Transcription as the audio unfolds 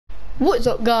What's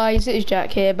up guys, it's Jack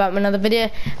here back with another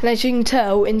video, and as you can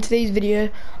tell in today's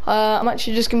video I'm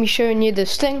actually just going to be showing you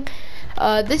this thing.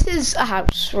 This is a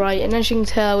house, right, and as you can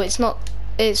tell it's not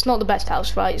the best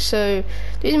house, right? So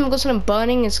the reason I've got something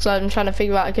burning is because I'm trying to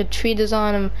figure out a good tree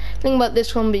design. I'm thinking about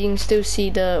this one, but you can still see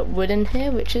the wood in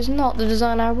here, which is not the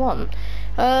design I want.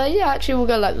 Yeah, actually we'll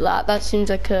go like that. That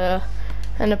seems like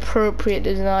an appropriate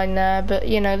design there, but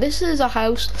you know, this is a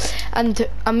house and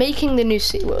I'm making the new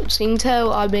City World. So you can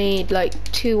tell I made like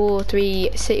 2 or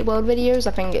 3 City World videos.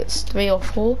 I think it's 3 or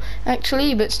 4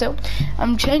 actually, but still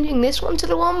I'm changing this one to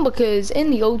the one because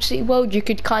in the old City World you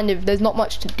could there's not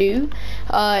much to do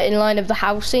in line of the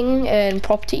housing and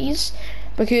properties,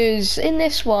 because in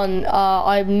this one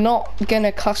I'm not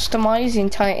gonna customize the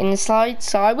entire inside,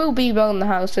 so I will be building the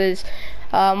houses.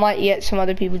 I might get some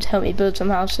other people to help me build some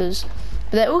houses.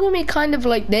 But they're all going to be kind of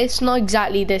like this, not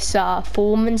exactly this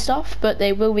form and stuff, but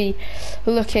they will be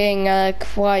looking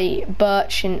quite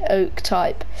birch and oak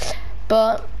type.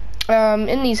 But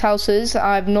in these houses,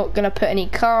 I'm not going to put any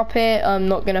carpet, I'm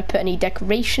not going to put any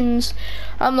decorations,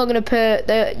 I'm not going to put,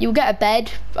 you'll get a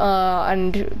bed,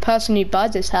 and the person who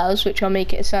buys this house, which I'll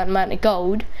make it a certain amount of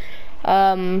gold,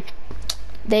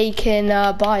 they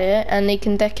can buy it and they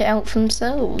can deck it out for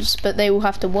themselves, but they will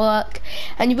have to work.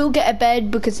 And you will get a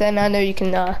bed, because then I know you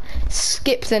can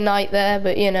skip the night there,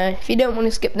 but you know, if you don't want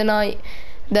to skip the night,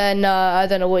 then I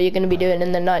don't know what you're going to be doing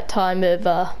in the night time of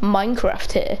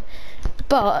Minecraft here.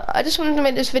 But I just wanted to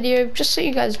make this video just so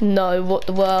you guys know what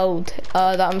the world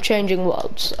that I'm changing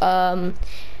worlds. And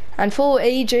for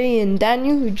AJ and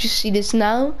Daniel who just see this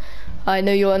now, I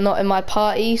know you are not in my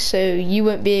party, so you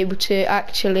won't be able to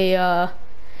actually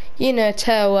you know,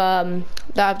 tell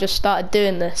that I've just started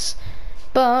doing this,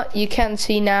 but you can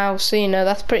see now, so you know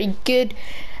that's pretty good.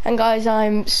 And guys,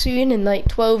 I'm soon, in like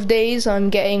 12 days,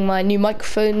 I'm getting my new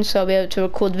microphone, so I'll be able to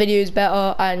record videos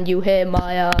better and you'll hear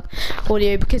my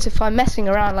audio, because if I'm messing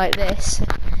around like this,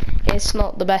 it's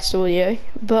not the best audio,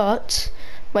 but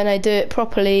when I do it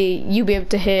properly, you'll be able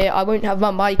to hear. I won't have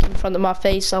my mic in front of my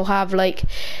face. I'll have like,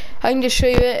 I can just show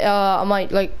you it. I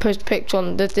might like post a picture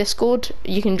on the Discord.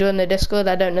 You can join the Discord.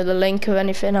 I don't know the link or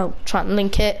anything. I'll try and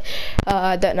link it.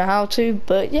 I don't know how to,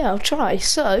 but yeah, I'll try.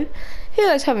 So, if you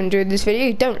guys have enjoyed this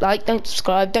video, don't like, don't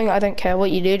subscribe, I don't care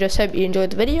what you do. Just hope you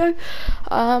enjoyed the video.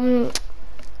 And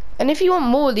if you want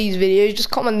more of these videos,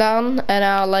 just comment down and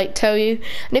I'll like tell you.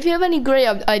 And if you have any great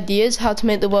ideas how to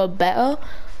make the world better,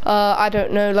 I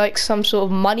don't know, like some sort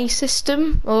of money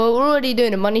system, or we're already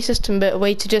doing a money system, but a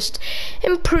way to just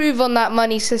improve on that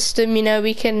money system, you know,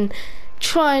 we can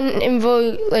try and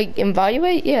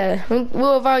evaluate, yeah,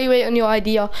 we'll evaluate on your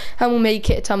idea and we'll make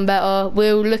it a ton better.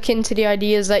 We'll look into the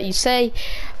ideas that you say,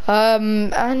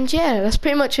 and yeah, that's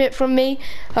pretty much it from me.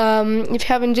 If you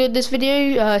have enjoyed this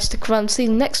video, stick around to see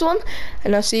the next one,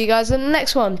 and I'll see you guys in the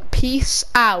next one. Peace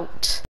out.